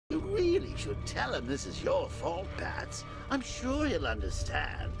should tell him this is your fault, Bats. I'm sure he'll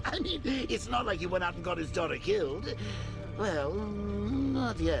understand. I mean, it's not like you went out and got his daughter killed. Well,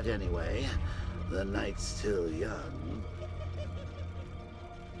 not yet, anyway. The night's still young.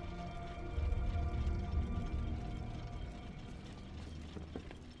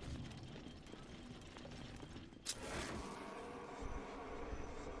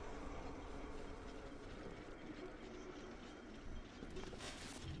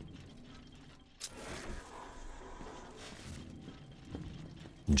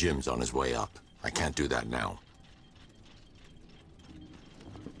 Jim's on his way up. I can't do that now.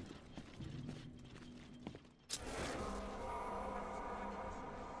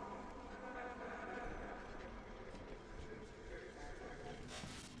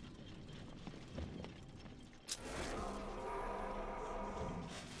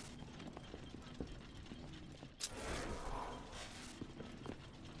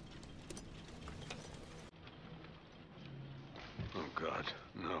 Oh, God,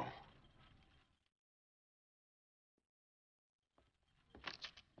 no.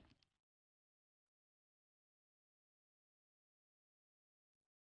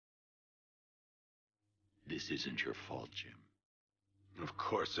 This isn't your fault, Jim. Of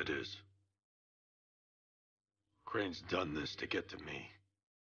course it is. Crane's done this to get to me.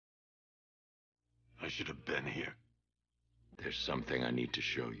 I should have been here. There's something I need to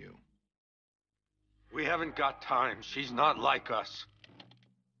show you. We haven't got time. She's not like us.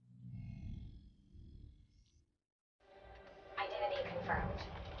 Identity confirmed.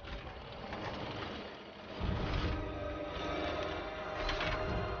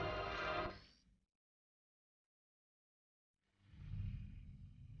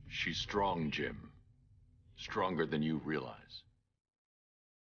 She's strong, Jim. Stronger than you realize.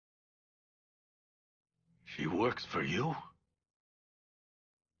 She works for you?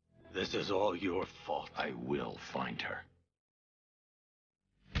 This is all your fault. I will find her.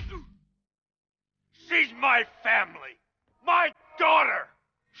 She's my family! My daughter!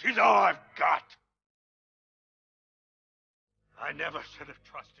 She's all I've got! I never should have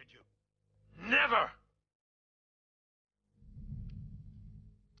trusted you. Never!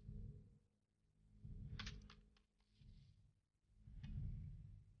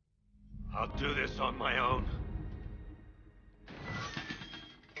 I'll do this on my own.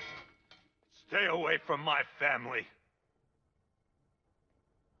 Stay away from my family.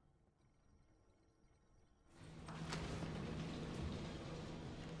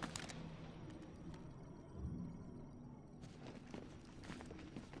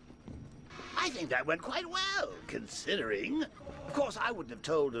 I think that went quite well, considering. Of course, I wouldn't have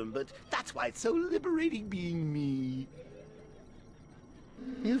told him, but that's why it's so liberating being me.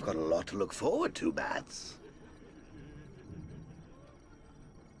 You've got a lot to look forward to, Bats.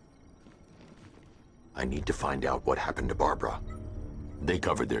 I need to find out what happened to Barbara. They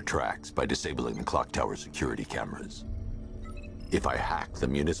covered their tracks by disabling the clock tower security cameras. If I hack the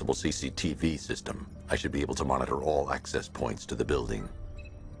municipal CCTV system, I should be able to monitor all access points to the building.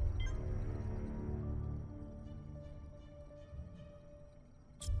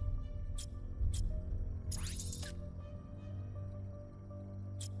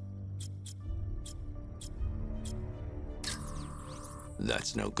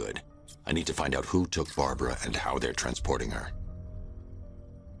 That's no good. I need to find out who took Barbara and how they're transporting her.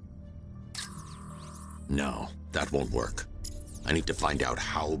 No, that won't work. I need to find out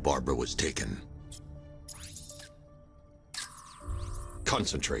how Barbara was taken.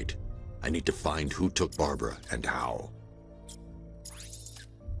 Concentrate. I need to find who took Barbara and how.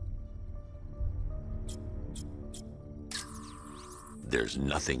 There's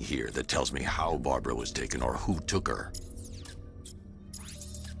nothing here that tells me how Barbara was taken or who took her.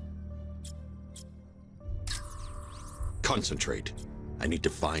 Concentrate. I need to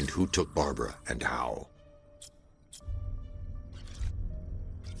find who took Barbara and how.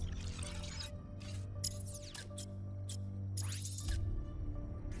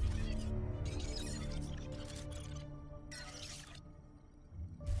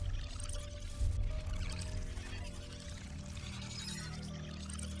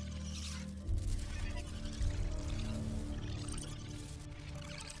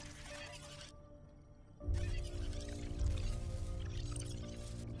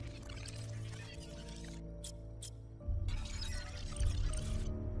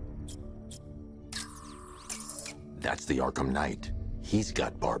 That's the Arkham Knight. He's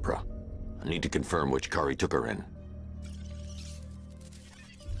got Barbara. I need to confirm which car he took her in.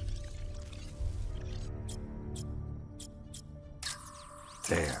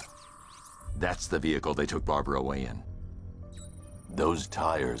 There. That's the vehicle they took Barbara away in. Those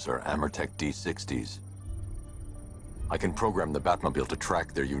tires are Amertech D60s. I can program the Batmobile to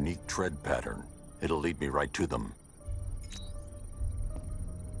track their unique tread pattern. It'll lead me right to them.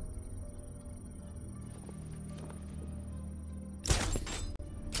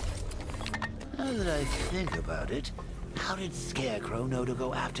 Now that I think about it, how did Scarecrow know to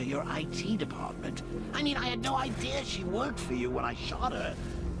go after your IT department? I mean, I had no idea she worked for you when I shot her.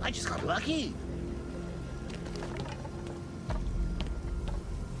 I just got lucky.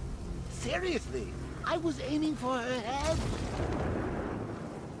 Seriously, I was aiming for her head.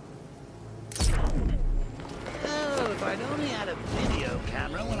 Oh, if I'd only had a video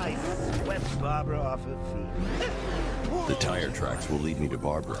camera when I swept Barbara off her feet. The tire tracks will lead me to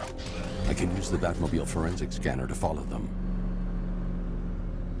Barbara. I can use the Batmobile forensic scanner to follow them.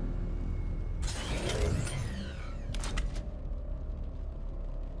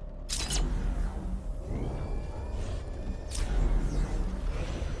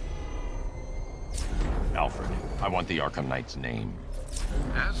 Alfred, I want the Arkham Knight's name.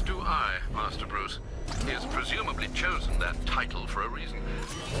 As do I, Master Bruce. He has presumably chosen that title for a reason.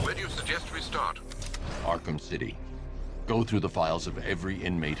 Where do you suggest we start? Arkham City. Go through the files of every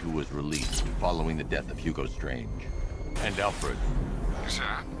inmate who was released following the death of Hugo Strange. And Alfred.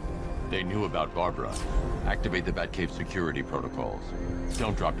 Sir? They knew about Barbara. Activate the Batcave security protocols.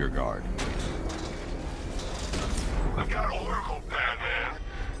 Don't drop your guard. I've got Oracle, Batman.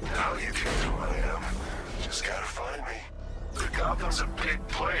 Now you can know who I am. Just gotta find me. But Gotham's a big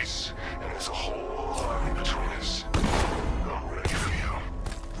place, and there's a whole army between us. I'm ready for you.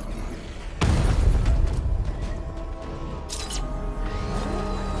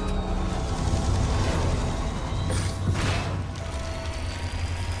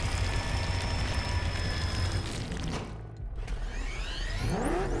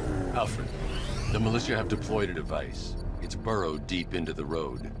 Alfred, the militia have deployed a device. It's burrowed deep into the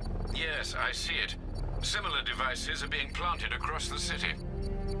road. Yes, I see it. Similar devices are being planted across the city.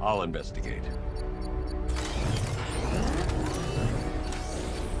 I'll investigate.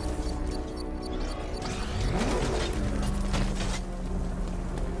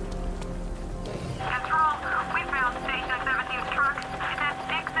 Control, we found Station 17's truck. It's at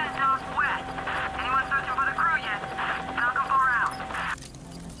Dixon Northwest. Anyone searching for the crew yet? Knock 'em far out.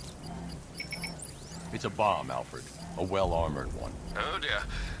 It's a bomb, Alfred. A well-armored one. Oh dear.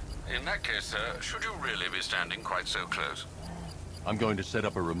 In that case, should you really be standing quite so close? I'm going to set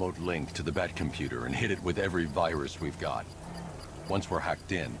up a remote link to the Bat computer and hit it with every virus we've got. Once we're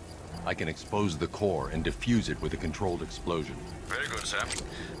hacked in, I can expose the core and defuse it with a controlled explosion. Very good, sir.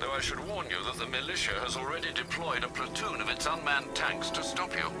 Though I should warn you that the militia has already deployed a platoon of its unmanned tanks to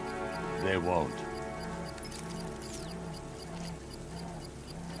stop you. They won't.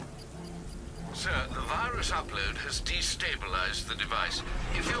 Sir, the virus upload has destabilized the device.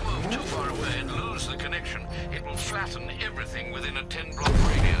 If you move too far away and lose the connection, it will flatten everything within a 10-block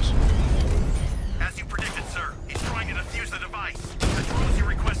radius. As you predicted, sir, he's trying to defuse the device. The drones you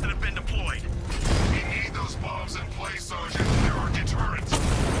requested have been deployed. We need those bombs in place, Sergeant. There are deterrents.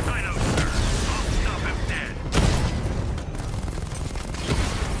 I know, sir. I'll stop him dead.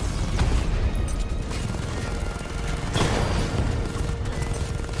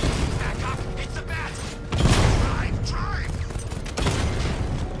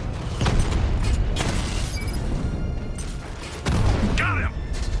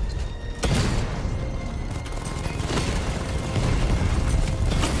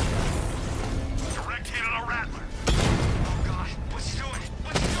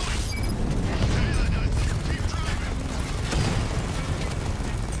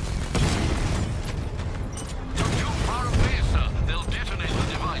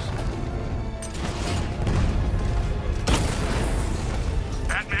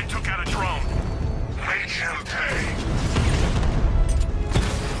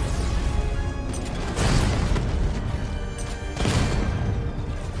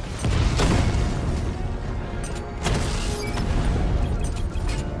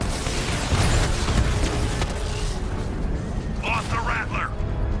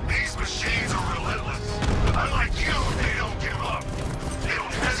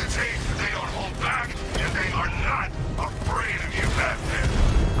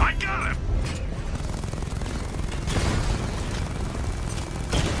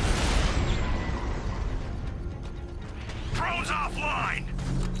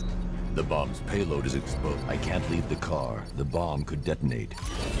 The bomb's payload is exposed. I can't leave the car. The bomb could detonate.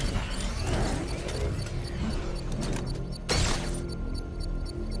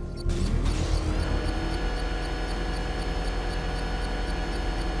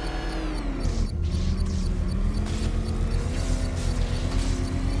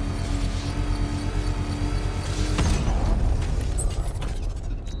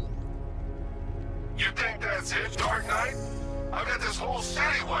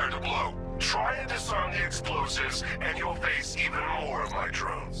 explosives, and you'll face even more of my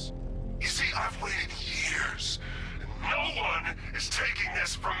drones. You see, I've waited years, and no one is taking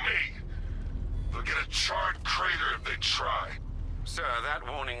this from me. They'll get a charred crater if they try. Sir, that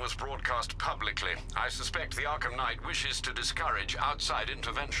warning was broadcast publicly. I suspect the Arkham Knight wishes to discourage outside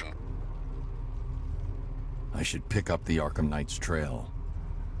intervention. I should pick up the Arkham Knight's trail.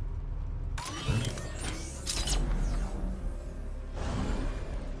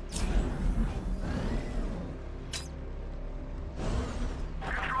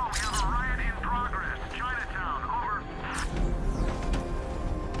 Control, we have a riot in progress. Chinatown, over.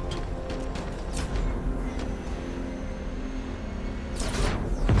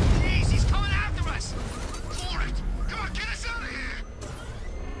 Jeez, he's coming after us! For it! Come on, get us out of here!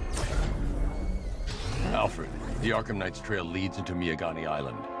 Alfred, the Arkham Knight's trail leads into Miagani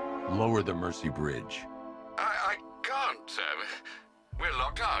Island. Lower the Mercy Bridge. I can't, sir. We're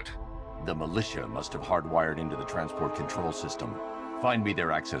locked out. The militia must have hardwired into the transport control system. Find me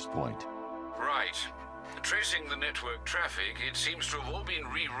their access point. Right. Tracing the network traffic, it seems to have all been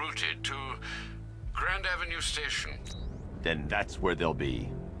rerouted to Grand Avenue Station. Then that's where they'll be.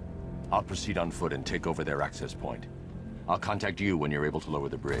 I'll proceed on foot and take over their access point. I'll contact you when you're able to lower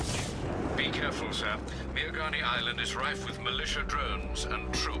the bridge. Be careful, sir. Miagani Island is rife with militia drones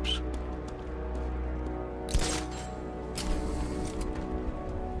and troops.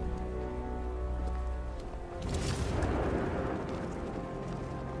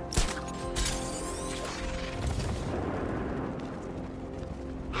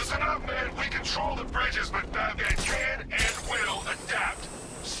 Listen up, man. We control the bridges, but Batman can and will adapt.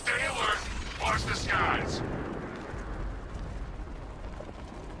 Stay alert. Watch the skies.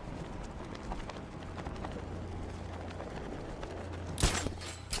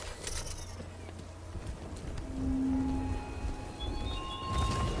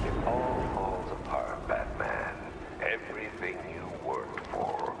 It all falls apart, Batman. Everything you worked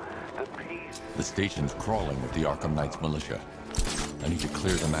for. The peace. The station's crawling with the Arkham Knight's militia. I need to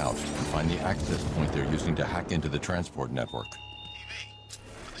clear them out and find the access point they're using to hack into the transport network.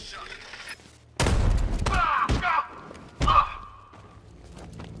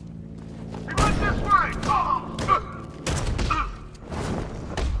 He went this way!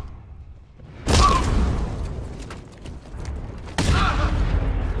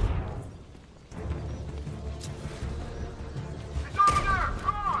 He's over there!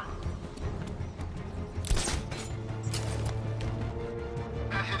 Come on!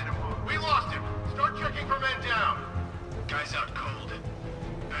 That hit him. We lost him. Start checking for men down. Guy's out cold.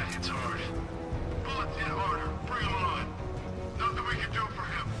 That hits hard. Bullets hit harder. Bring him on. Nothing we can do for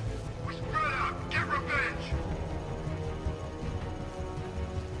him. We spread out. Get revenge.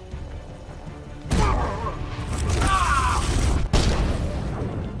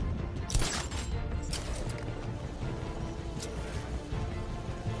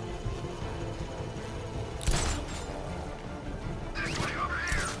 This way over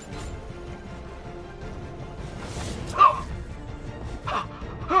here.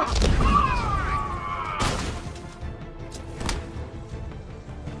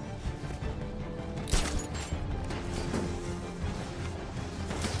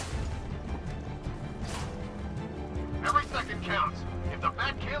 Every second counts. If the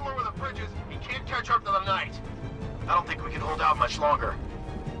Bat can't lower the bridges, he can't catch up to the Knight. I don't think we can hold out much longer.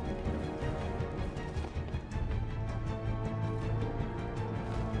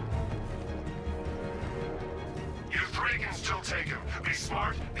 You three can still take him. Be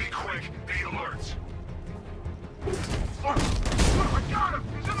smart, be quick, be alert. I got him!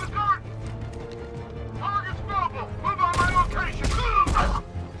 He's in the garden! Target's mobile! Move on my location!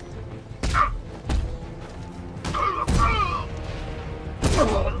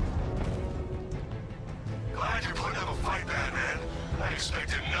 Glad you're putting up a fight, Batman. I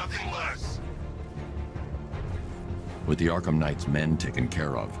expected nothing less. With the Arkham Knight's men taken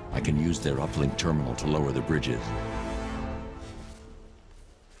care of, I can use their uplink terminal to lower the bridges.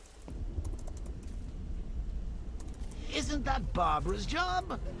 Isn't that Barbara's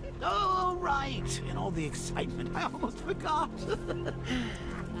job? Oh, right. In all the excitement, I almost forgot.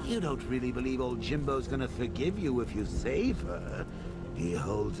 You don't really believe old Jimbo's gonna forgive you if you save her. He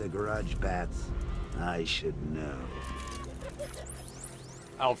holds a grudge, Bats. I should know.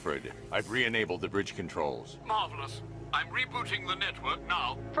 Alfred, I've re-enabled the bridge controls. Marvelous. I'm rebooting the network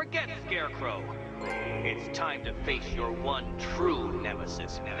now. Forget Scarecrow. It's time to face your one true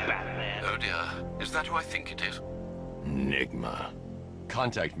nemesis, Batman. Oh dear. Is that who I think it is? Enigma.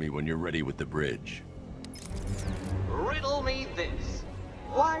 Contact me when you're ready with the bridge. Riddle me this.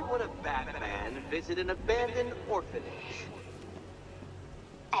 Why would a Batman visit an abandoned orphanage?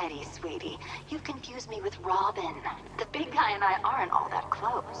 Eddie, sweetie, you've confused me with Robin. The big guy and I aren't all that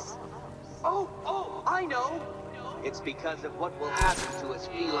close. Oh, I know! It's because of what will happen to his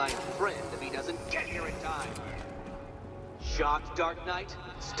feline friend if he doesn't get here in time. Shocked, Dark Knight?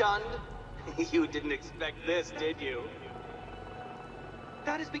 Stunned? You didn't expect this, did you?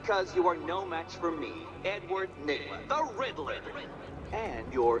 That is because you are no match for me, Edward Nygma, the Riddler,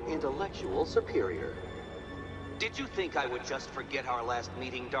 and your intellectual superior. Did you think I would just forget our last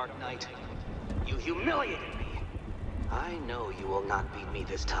meeting, Dark Knight? You humiliated me. I know you will not beat me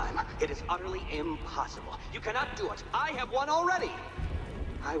this time. It is utterly impossible. You cannot do it. I have won already.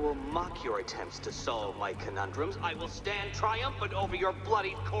 I will mock your attempts to solve my conundrums. I will stand triumphant over your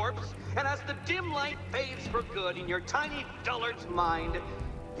bloodied corpse. And as the dim light fades for good in your tiny dullard's mind,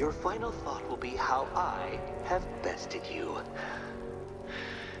 your final thought will be how I have bested you.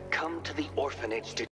 Come to the orphanage to